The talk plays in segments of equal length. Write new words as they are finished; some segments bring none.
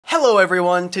Hello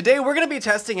everyone, today we're going to be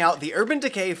testing out the Urban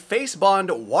Decay Face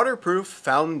Bond Waterproof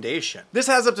Foundation. This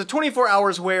has up to 24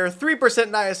 hours wear, 3%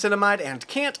 niacinamide, and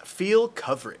can't feel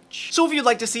coverage. So if you'd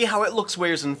like to see how it looks,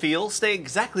 wears, and feels, stay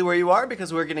exactly where you are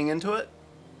because we're getting into it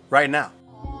right now.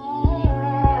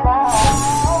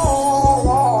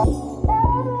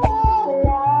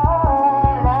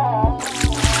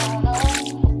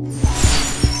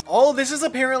 Oh, this is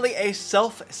apparently a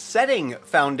self-setting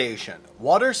foundation.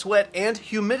 Water, sweat, and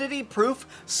humidity-proof,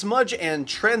 smudge and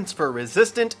transfer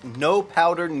resistant, no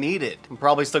powder needed. I'm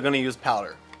probably still gonna use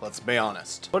powder, let's be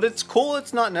honest. But it's cool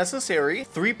it's not necessary.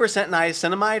 3%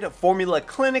 niacinamide, formula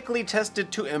clinically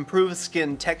tested to improve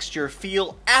skin texture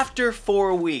feel after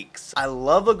 4 weeks. I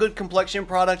love a good complexion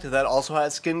product that also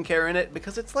has skincare in it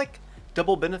because it's like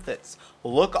double benefits.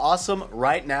 Look awesome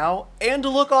right now and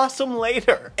look awesome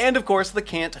later. And of course the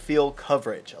can't feel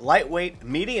coverage. Lightweight,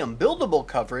 medium buildable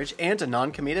coverage, and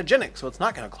non-comedogenic, so it's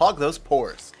not gonna clog those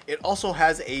pores. It also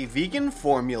has a vegan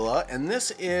formula, and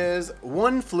this is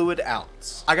 1 fluid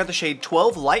ounce. I got the shade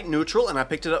 12 Light Neutral and I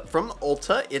picked it up from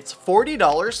Ulta. It's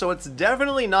 $40, so it's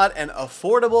definitely not an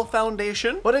affordable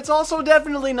foundation, but it's also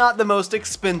definitely not the most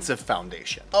expensive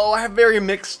foundation. Oh, I have very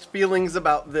mixed feelings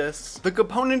about this. The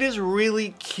component is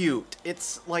really cute.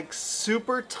 It's like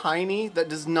super tiny. That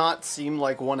does not seem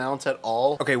like 1 ounce at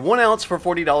all. Okay, 1 ounce for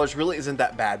 $40 really isn't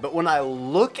that bad, but when I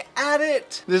look at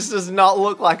it, this does not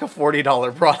look like a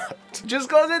 $40 product. Just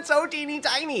because it's so teeny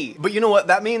tiny. But you know what?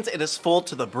 That means it is full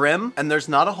to the brim and there's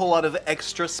not a whole lot of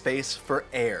extra space for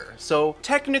air. So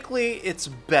technically it's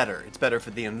better. It's better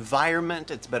for the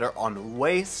environment. It's better on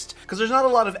waste because there's not a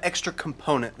lot of extra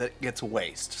component that gets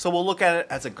waste. So we'll look at it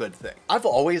as a good thing. I've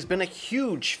always been a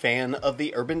huge fan of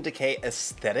the Urban Decay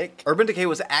aesthetic. Urban Decay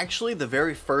was actually the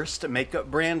very first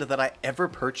makeup brand that I ever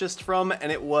purchased from,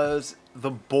 and it was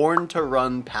the Born to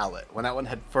Run palette when that one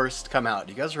had first come out.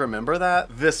 Do you guys remember that?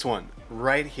 This one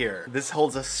right here. This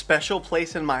holds a special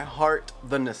place in my heart.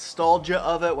 The nostalgia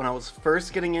of it when I was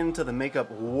first getting into the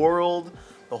makeup world,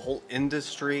 the whole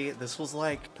industry, this was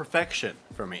like perfection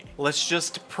for me. Let's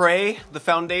just pray the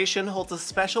foundation holds a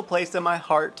special place in my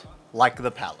heart like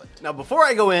the palette. Now before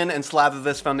I go in and slather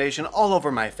this foundation all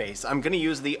over my face, I'm gonna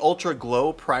use the Ultra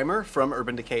Glow Primer from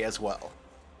Urban Decay as well.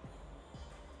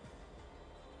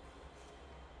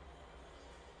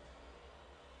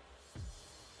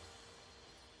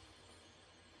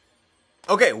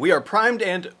 Okay, we are primed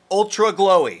and ultra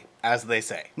glowy, as they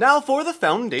say. Now for the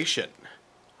foundation.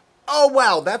 Oh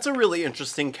wow, that's a really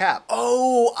interesting cap.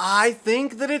 Oh, I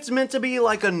think that it's meant to be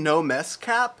like a no mess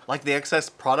cap. Like the excess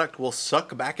product will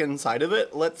suck back inside of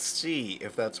it. Let's see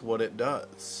if that's what it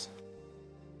does.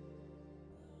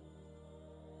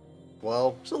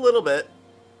 Well, just a little bit.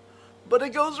 But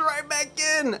it goes right back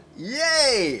in.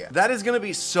 Yay! That is gonna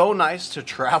be so nice to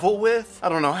travel with. I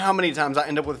don't know how many times I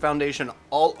end up with foundation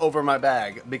all over my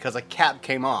bag because a cap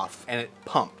came off and it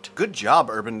pumped. Good job,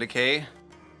 Urban Decay.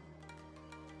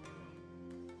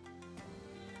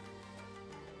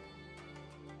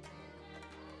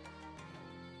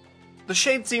 The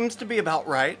shade seems to be about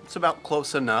right. It's about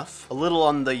close enough. A little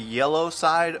on the yellow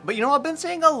side. But you know, I've been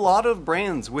seeing a lot of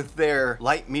brands with their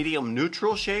light, medium,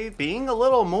 neutral shade being a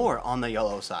little more on the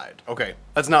yellow side. Okay,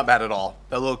 that's not bad at all.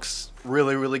 That looks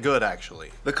really, really good actually.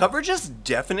 The coverage is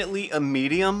definitely a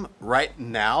medium right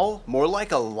now, more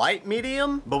like a light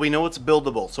medium, but we know it's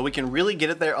buildable, so we can really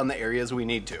get it there on the areas we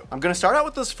need to. I'm gonna start out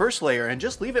with this first layer and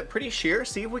just leave it pretty sheer,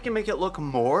 see if we can make it look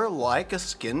more like a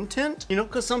skin tint. You know,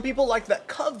 because some people like that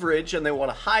coverage and they want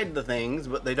to hide the things,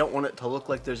 but they don't want it to look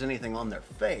like there's anything on their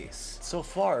face. So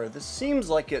far, this seems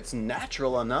like it's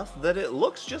natural enough that it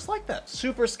looks just like that,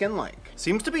 super skin-like.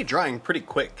 Seems to be drying pretty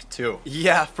quick too.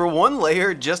 Yeah, for one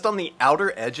layer, just on the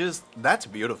outer edges, that's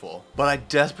beautiful. But I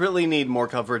desperately need more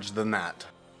coverage than that.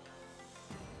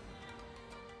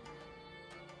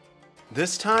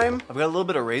 This time, I've got a little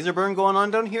bit of razor burn going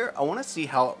on down here. I want to see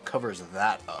how it covers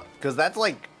that up, because that's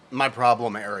like my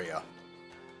problem area.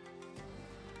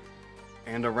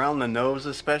 And around the nose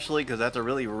especially, because that's a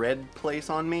really red place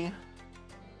on me.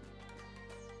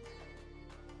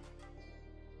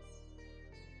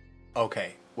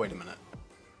 Okay, wait a minute.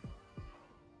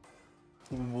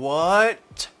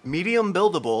 What? Medium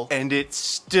buildable, and it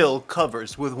still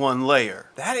covers with one layer.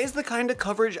 That is the kind of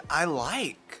coverage I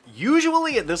like.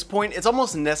 Usually at this point, it's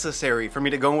almost necessary for me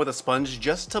to go in with a sponge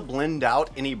just to blend out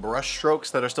any brush strokes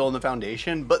that are still in the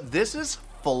foundation, but this is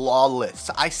flawless.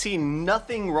 I see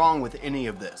nothing wrong with any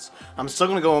of this. I'm still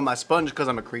gonna go with my sponge because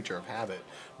I'm a creature of habit,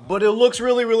 but it looks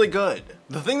really, really good.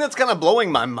 The thing that's kind of blowing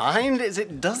my mind is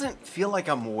it doesn't feel like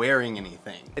I'm wearing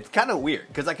anything. It's kind of weird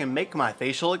because I can make my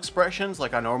facial expressions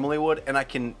like I normally would, and I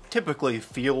can typically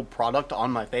feel product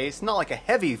on my face, not like a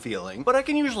heavy feeling, but I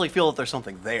can usually feel that there's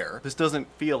something there. This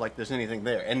doesn't feel like there's anything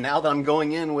there. And now that I'm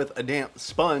going in with a damp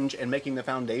sponge and making the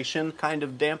foundation kind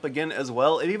of damp again as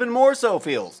well, it even more so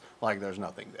feels like there's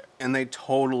nothing there. And they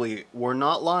totally were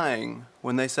not lying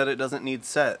when they said it doesn't need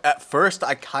set. At first,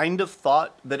 I kind of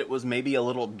thought that it was maybe a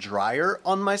little drier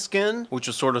on my skin, which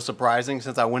was sort of surprising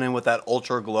since I went in with that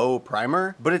Ultra Glow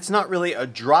primer, but it's not really a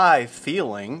dry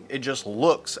feeling. It just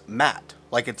looks matte.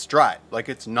 Like it's dry, like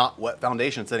it's not wet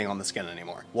foundation sitting on the skin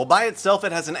anymore. Well, by itself,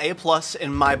 it has an A+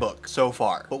 in my book so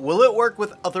far, but will it work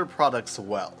with other products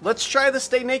well? Let's try the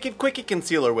Stay Naked Quickie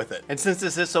Concealer with it. And since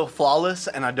this is so flawless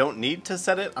and I don't need to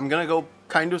set it, I'm gonna go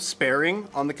kind of sparing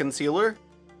on the concealer.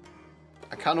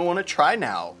 I kind of want to try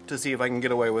now to see if I can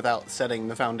get away without setting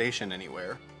the foundation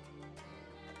anywhere.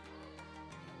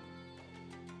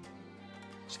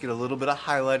 Just get a little bit of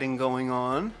highlighting going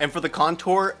on. And for the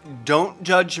contour, don't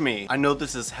judge me. I know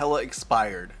this is hella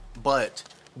expired, but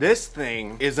this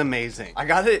thing is amazing. I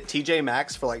got it at TJ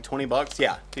Maxx for like 20 bucks.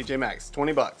 Yeah, TJ Maxx,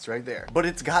 20 bucks right there. But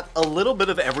it's got a little bit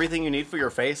of everything you need for your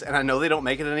face, and I know they don't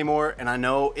make it anymore, and I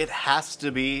know it has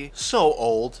to be so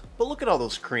old, but look at all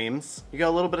those creams. You got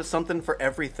a little bit of something for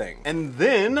everything. And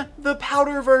then the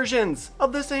powder versions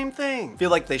of the same thing. I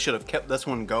feel like they should have kept this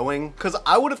one going, because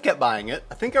I would have kept buying it.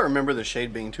 I think I remember the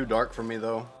shade being too dark for me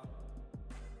though.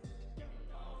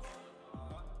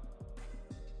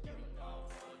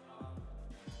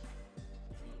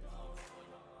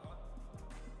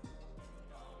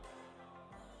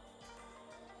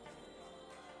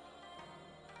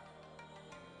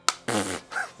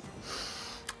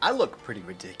 I look pretty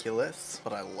ridiculous,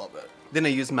 but I love it. Then I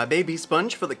use my baby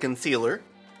sponge for the concealer.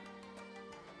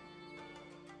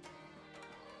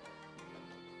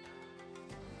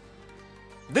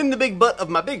 Then the big butt of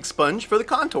my big sponge for the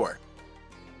contour.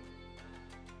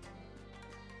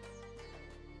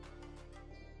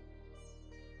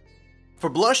 For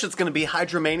blush, it's gonna be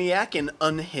Hydromaniac and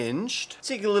Unhinged.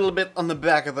 Take a little bit on the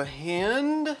back of the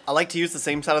hand. I like to use the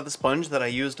same side of the sponge that I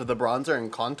used the bronzer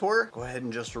and contour. Go ahead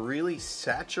and just really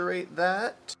saturate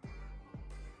that.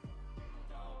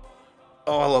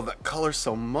 Oh, I love that color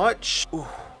so much. Ooh.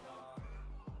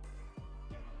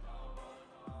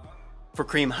 For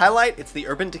cream highlight, it's the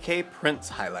Urban Decay Prince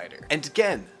Highlighter. And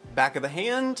again, back of the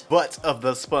hand, butt of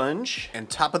the sponge, and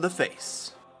top of the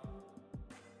face.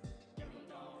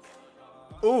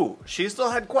 Ooh, she still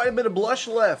had quite a bit of blush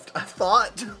left. I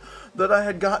thought that I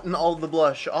had gotten all the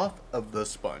blush off of the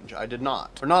sponge. I did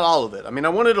not. Or not all of it. I mean, I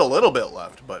wanted a little bit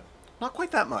left, but not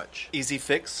quite that much. Easy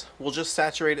fix. We'll just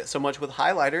saturate it so much with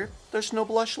highlighter, there's no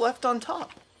blush left on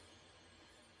top.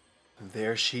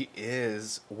 There she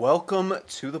is. Welcome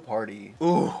to the party.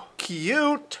 Ooh,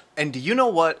 cute. And do you know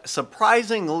what?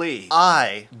 Surprisingly,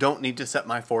 I don't need to set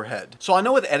my forehead. So I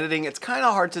know with editing, it's kind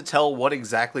of hard to tell what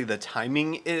exactly the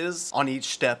timing is on each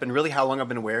step and really how long I've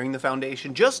been wearing the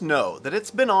foundation. Just know that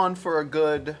it's been on for a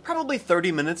good, probably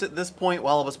 30 minutes at this point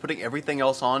while I was putting everything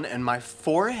else on, and my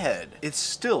forehead is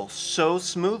still so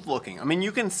smooth looking. I mean,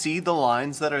 you can see the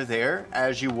lines that are there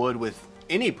as you would with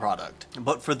any product,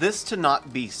 but for this to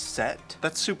not be set,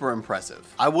 that's super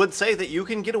impressive. I would say that you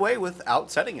can get away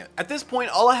without setting it. At this point,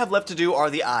 all I have left to do are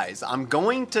the eyes. I'm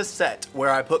going to set where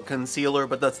I put concealer,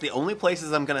 but that's the only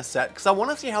places I'm gonna set because I want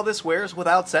to see how this wears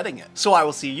without setting it. So I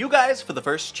will see you guys for the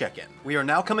first check-in. We are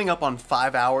now coming up on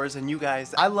 5 hours, and you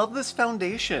guys, I love this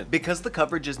foundation. Because the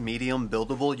coverage is medium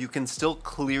buildable, you can still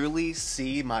clearly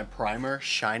see my primer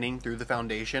shining through the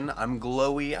foundation. I'm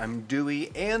glowy, I'm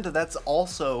dewy, and that's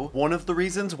also one of the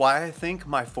reasons why I think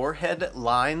my forehead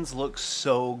lines look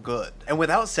so good. And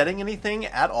without setting anything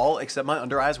at all except my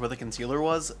under eyes where the concealer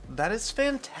was, that is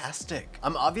fantastic.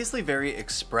 I'm obviously very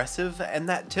expressive, and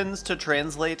that tends to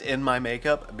translate in my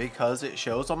makeup because it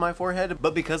shows on my forehead,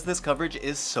 but because this coverage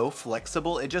is so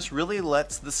flexible, it just really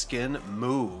lets the skin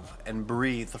move and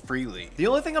breathe freely. The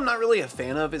only thing I'm not really a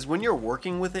fan of is when you're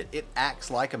working with it, it acts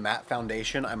like a matte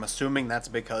foundation. I'm assuming that's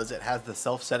because it has the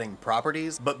self-setting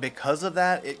properties, but because of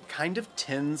that, it kind of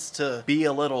tends to be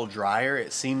a little drier.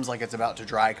 It seems like it's about to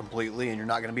dry completely and you're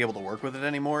not going to be able to work with it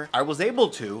anymore. I was able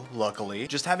to, luckily.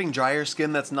 Just having drier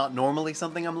skin, that's not normally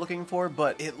something I'm looking for,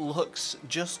 but it looks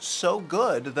just so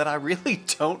good that I really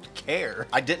don't care.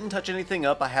 I didn't touch anything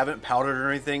up. I haven't powdered or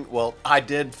anything. Well, I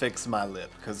did fix my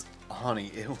lip because, honey,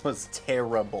 it was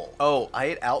terrible. Oh, I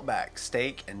ate Outback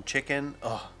steak and chicken.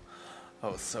 Ugh.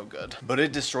 Oh, it's so good. But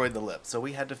it destroyed the lip, so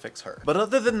we had to fix her. But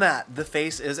other than that, the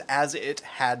face is as it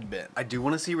had been. I do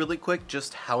want to see really quick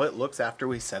just how it looks after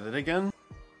we set it again.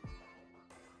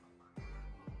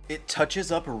 It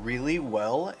touches up really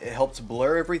well. It helps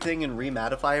blur everything and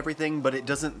remattify everything, but it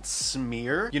doesn't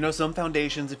smear. You know, some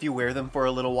foundations, if you wear them for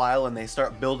a little while and they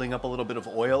start building up a little bit of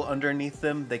oil underneath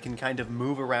them, they can kind of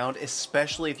move around,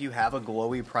 especially if you have a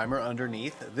glowy primer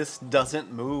underneath. This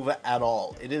doesn't move at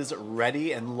all. It is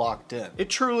ready and locked in. It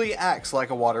truly acts like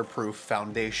a waterproof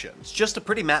foundation. It's just a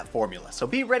pretty matte formula, so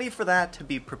be ready for that, to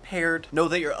be prepared. Know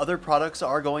that your other products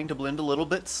are going to blend a little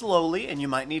bit slowly, and you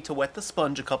might need to wet the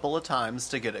sponge a couple of times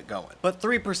to get it going. But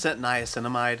 3%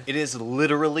 niacinamide, it is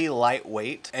literally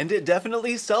lightweight, and it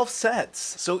definitely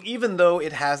self-sets. So even though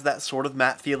it has that sort of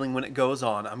matte feeling when it goes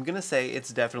on, I'm gonna say it's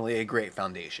definitely a great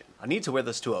foundation. I need to wear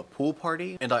this to a pool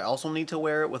party, and I also need to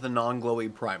wear it with a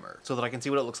non-glowy primer so that I can see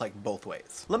what it looks like both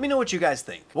ways. Let me know what you guys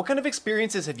think. What kind of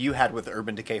experiences have you had with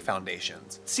Urban Decay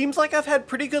foundations? Seems like I've had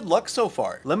pretty good luck so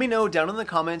far. Let me know down in the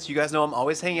comments. You guys know I'm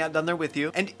always hanging out down there with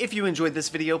you. And if you enjoyed this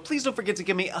video, please don't forget to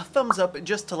give me a thumbs up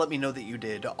just to let me know that you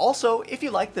did. Also, if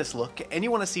you like this look and you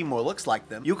want to see more looks like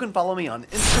them, you can follow me on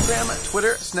Instagram,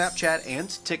 Twitter, Snapchat, and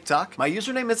TikTok. My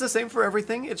username is the same for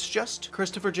everything. It's just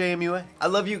ChristopherJMUA. I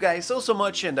love you guys so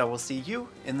much, and I will see you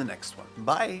in the next one.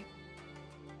 Bye!